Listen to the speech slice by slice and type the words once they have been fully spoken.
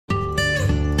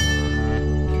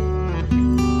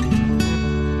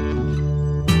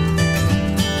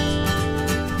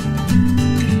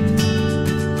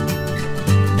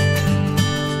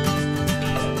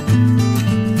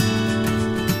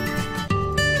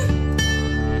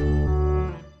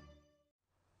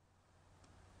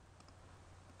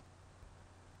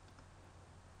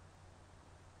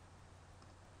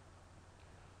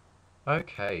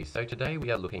Okay, so today we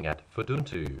are looking at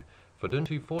Fuduntu.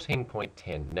 Fuduntu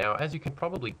 14.10. Now, as you can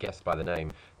probably guess by the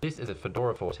name, this is a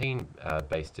Fedora 14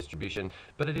 based distribution,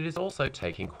 but it is also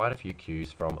taking quite a few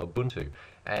cues from Ubuntu.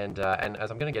 And as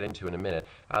I'm going to get into in a minute,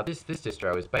 this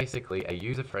distro is basically a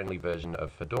user-friendly version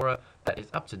of Fedora that is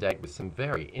up to date with some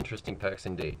very interesting perks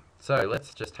indeed. So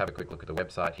let's just have a quick look at the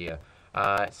website here.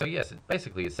 So yes, it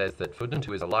says that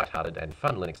Fuduntu is a light-hearted and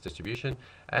fun Linux distribution,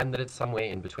 and that it's somewhere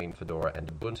in between Fedora and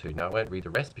Ubuntu. Now I won't read the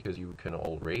rest because you can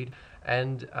all read,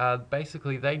 and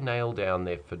basically they nail down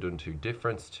their Fuduntu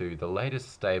difference to the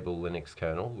latest stable Linux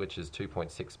kernel, which is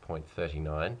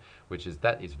 2.6.39,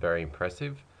 that is very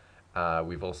impressive.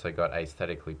 We've also got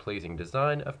aesthetically pleasing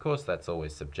design. Of course, that's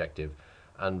always subjective.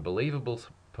 Unbelievable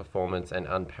performance and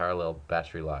unparalleled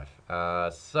battery life.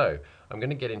 So I'm going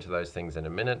to get into those things in a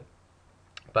minute.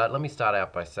 But let me start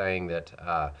out by saying that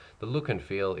the look and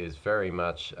feel is very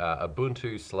much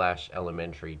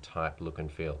Ubuntu/elementary type look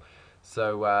and feel.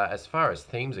 So as far as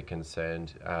themes are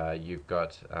concerned, you've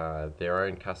got their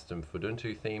own custom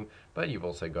Fuduntu theme, but you've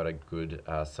also got a good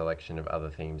selection of other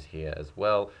themes here as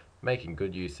well, making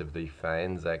good use of the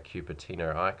Faenza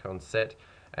Cupertino icon set,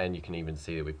 and you can even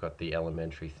see that we've got the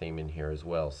elementary theme in here as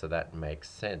well, so that makes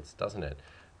sense, doesn't it?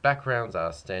 Backgrounds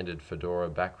are standard Fedora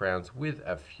backgrounds with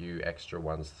a few extra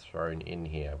ones thrown in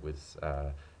here with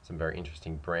some very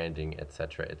interesting branding,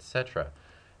 etc., etc.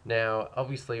 Now,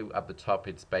 obviously, up the top,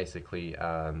 it's basically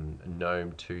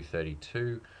GNOME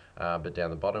 232, but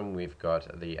down the bottom, we've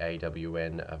got the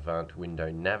AWN Avant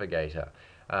Window Navigator,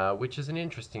 which is an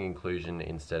interesting inclusion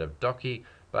instead of Docky,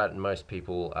 but most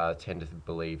people tend to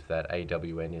believe that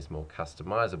AWN is more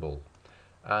customizable.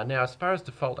 Now, as far as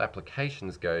default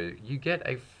applications go, you get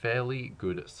a fairly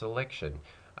good selection.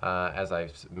 As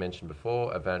I've mentioned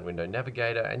before, Avant Window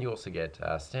Navigator, and you also get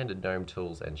standard GNOME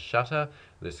tools and Shutter,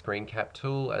 the screen cap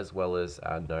tool, as well as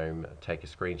GNOME Take a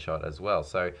Screenshot as well.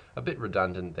 So a bit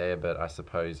redundant there, but I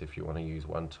suppose if you want to use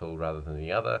one tool rather than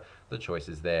the other, the choice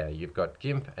is there. You've got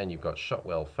GIMP and you've got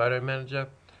Shotwell Photo Manager.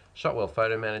 Shotwell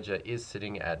Photo Manager is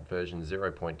sitting at version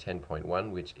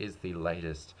 0.10.1, which is the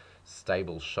latest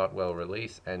stable Shotwell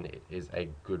release, and it is a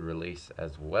good release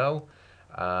as well.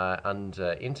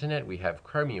 Under Internet, we have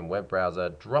Chromium web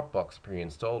browser, Dropbox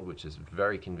pre-installed, which is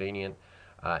very convenient,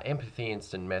 Empathy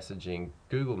instant messaging,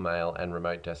 Google Mail, and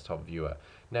remote desktop viewer.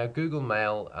 Now, Google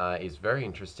Mail is very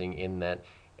interesting in that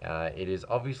it is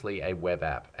obviously a web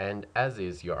app, and as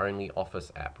is your only Office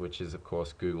app, which is of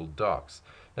course Google Docs.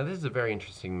 Now this is a very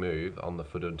interesting move on the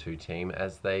Fuduntu team,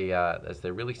 as they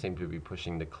really seem to be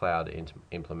pushing the cloud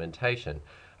implementation,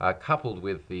 coupled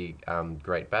with the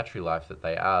great battery life that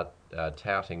they are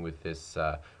touting with this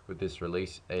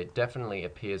release. It definitely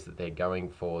appears that they're going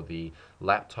for the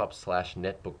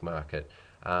laptop/netbook market,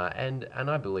 and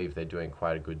I believe they're doing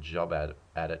quite a good job at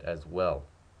it as well.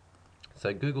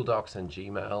 So Google Docs and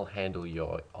Gmail handle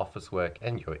your office work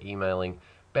and your emailing.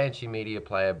 Banshee Media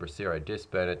Player, Brasero Disk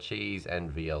Burner, Cheese,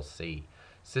 and VLC.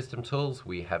 System tools,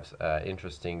 we have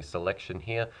interesting selection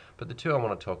here, but the two I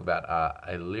want to talk about are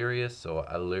Illyris,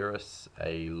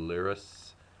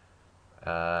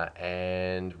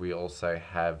 and we also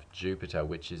have Jupyter,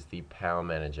 which is the Power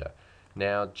Manager.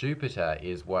 Now, Jupyter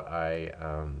is what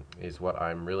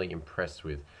I'm really impressed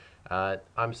with.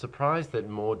 I'm surprised that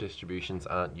more distributions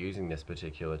aren't using this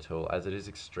particular tool, as it is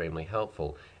extremely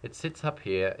helpful. It sits up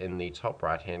here in the top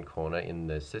right hand corner in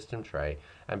the system tray,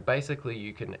 and basically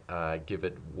you can give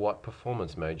it what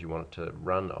performance mode you want it to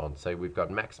run on. So we've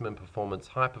got maximum performance,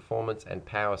 high performance, and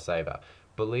power saver.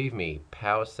 Believe me,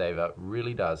 power saver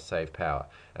really does save power,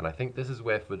 and I think this is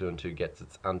where Fuduntu gets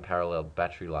its unparalleled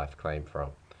battery life claim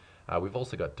from. We've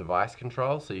also got device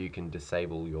control, so you can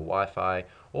disable your Wi-Fi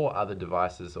or other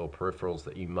devices or peripherals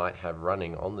that you might have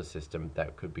running on the system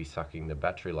that could be sucking the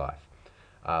battery life.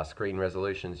 Screen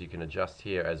resolutions you can adjust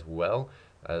here as well,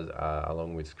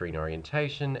 along with screen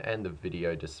orientation, and the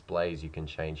video displays you can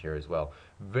change here as well.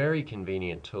 Very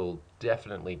convenient tool,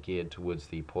 definitely geared towards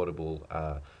the portable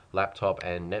laptop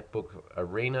and netbook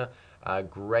arena.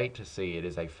 Great to see. It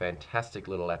is a fantastic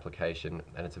little application,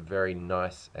 and it's a very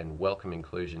nice and welcome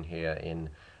inclusion here in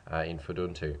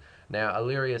Fuduntu. Now,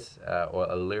 Illyris, or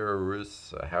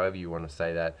Illyrus, however you want to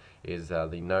say that, is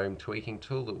the GNOME tweaking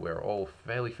tool that we're all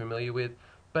fairly familiar with.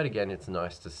 But again, it's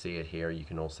nice to see it here. You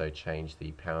can also change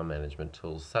the power management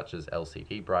tools such as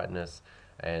LCD brightness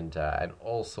and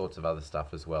all sorts of other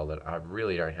stuff as well that I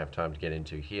really don't have time to get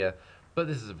into here. But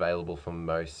this is available for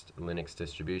most Linux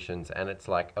distributions, and it's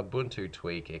like Ubuntu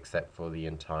tweak except for the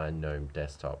entire GNOME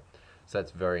desktop. So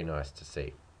that's very nice to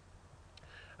see.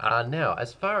 Now,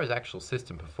 as far as actual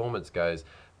system performance goes,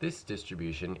 this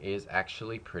distribution is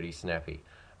actually pretty snappy.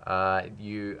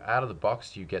 You out of the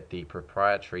box you get the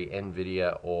proprietary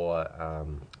NVIDIA or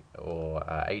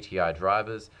ATI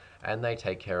drivers, and they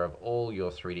take care of all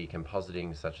your 3D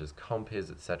compositing such as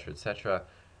compiz, etc., etc.,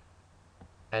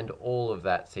 and all of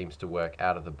that seems to work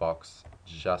out of the box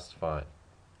just fine.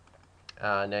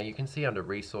 Now you can see under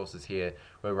resources here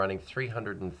we're running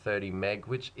 330 meg,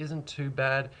 which isn't too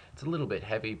bad. It's a little bit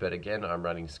heavy, but again I'm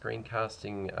running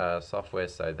screencasting software,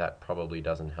 so that probably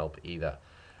doesn't help either.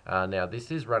 Now this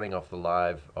is running off the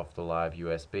live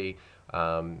USB.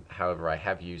 However, I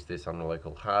have used this on the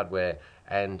local hardware,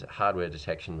 and hardware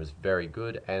detection was very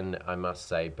good, and I must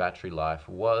say battery life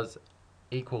was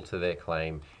equal to their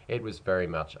claim. It was very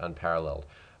much unparalleled.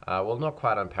 Well, not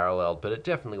quite unparalleled, but it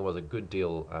definitely was a good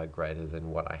deal greater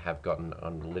than what I have gotten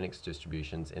on Linux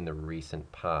distributions in the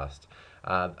recent past.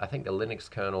 I think the Linux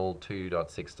kernel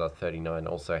 2.6.39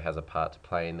 also has a part to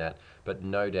play in that, but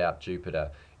no doubt Jupyter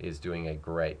is doing a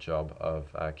great job of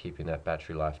keeping that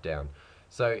battery life down.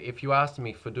 So if you ask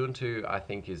me, Fuduntu I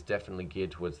think is definitely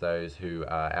geared towards those who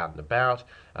are out and about.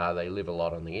 They live a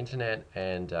lot on the internet,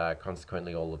 and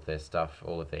consequently all of their stuff,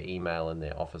 all of their email and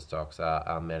their Office docs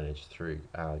are managed through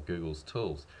Google's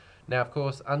tools. Now, of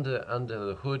course, under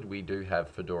the hood we do have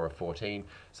Fedora 14,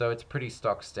 so it's pretty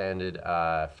stock standard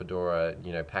Fedora,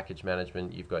 package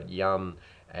management. You've got Yum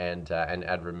and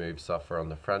add remove software on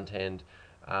the front end.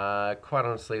 Quite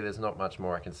honestly, there's not much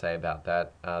more I can say about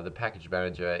that. The package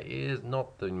manager is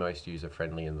not the most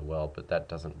user-friendly in the world, but that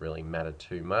doesn't really matter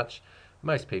too much.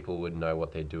 Most people would know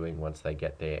what they're doing once they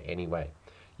get there anyway.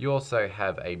 You also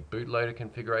have a bootloader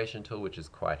configuration tool, which is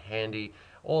quite handy.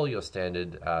 All your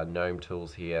standard GNOME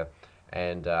tools here,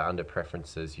 and under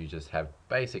preferences you just have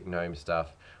basic GNOME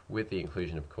stuff with the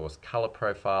inclusion, of course, color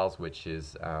profiles, which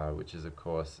is of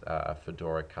course a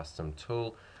Fedora custom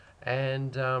tool.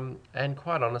 And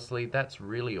quite honestly, that's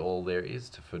really all there is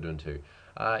to Fuduntu.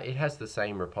 It has the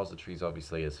same repositories,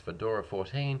 obviously, as Fedora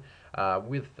 14,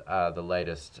 with the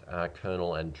latest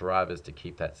kernel and drivers to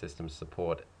keep that system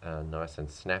support nice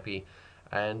and snappy.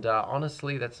 And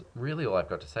honestly, that's really all I've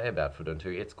got to say about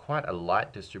Fuduntu. It's quite a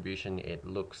light distribution. It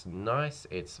looks nice.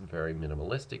 It's very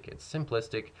minimalistic. It's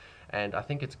simplistic. And I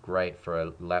think it's great for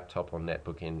a laptop or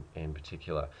netbook in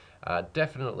particular.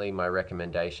 Definitely my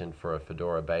recommendation for a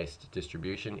Fedora-based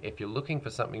distribution. If you're looking for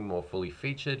something more fully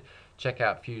featured, check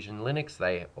out Fusion Linux.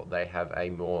 They have a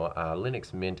more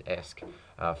Linux Mint-esque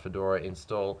Fedora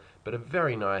install, but a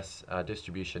very nice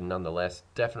distribution nonetheless.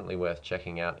 Definitely worth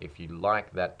checking out if you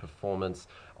like that performance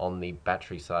on the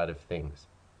battery side of things.